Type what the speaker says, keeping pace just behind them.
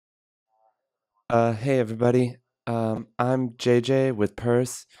Hey everybody. I'm JJ with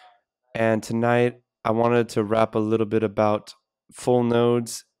Purse, and tonight I wanted to rap a little bit about full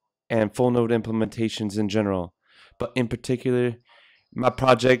nodes and full node implementations in general, but in particular, my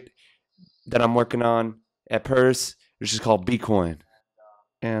project that I'm working on at Purse, which is called bcoin.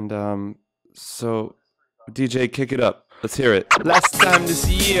 And DJ, kick it up. Let's hear it. Last time this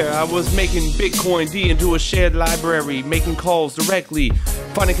year, I was making Bitcoin D into a shared library, making calls directly,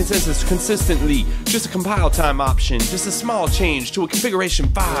 finding consensus consistently. Just a compile time option, just a small change to a configuration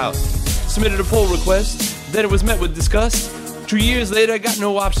file. Submitted a pull request, then it was met with disgust. 2 years later, I got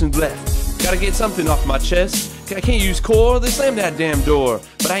no options left. Gotta get something off my chest. I can't use core, they slammed that damn door.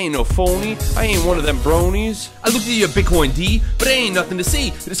 But I ain't no phony, I ain't one of them bronies. I looked at your Bitcoin D, but there ain't nothing to see.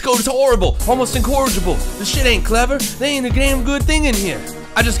 This code is horrible, almost incorrigible. This shit ain't clever, there ain't a damn good thing in here.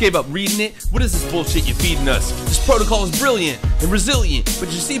 I just gave up reading it. What is this bullshit you're feeding us? This protocol is brilliant and resilient,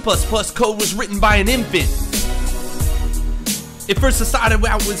 but your C++ code was written by an infant. At first I started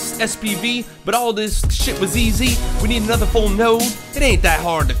out with SPV, but all this shit was easy. We need another full node, it ain't that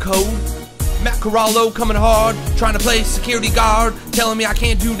hard to code. Matt Corallo coming hard, trying to play security guard, telling me I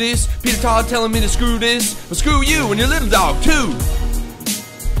can't do this. Peter Todd telling me to screw this. Well, screw you and your little dog too.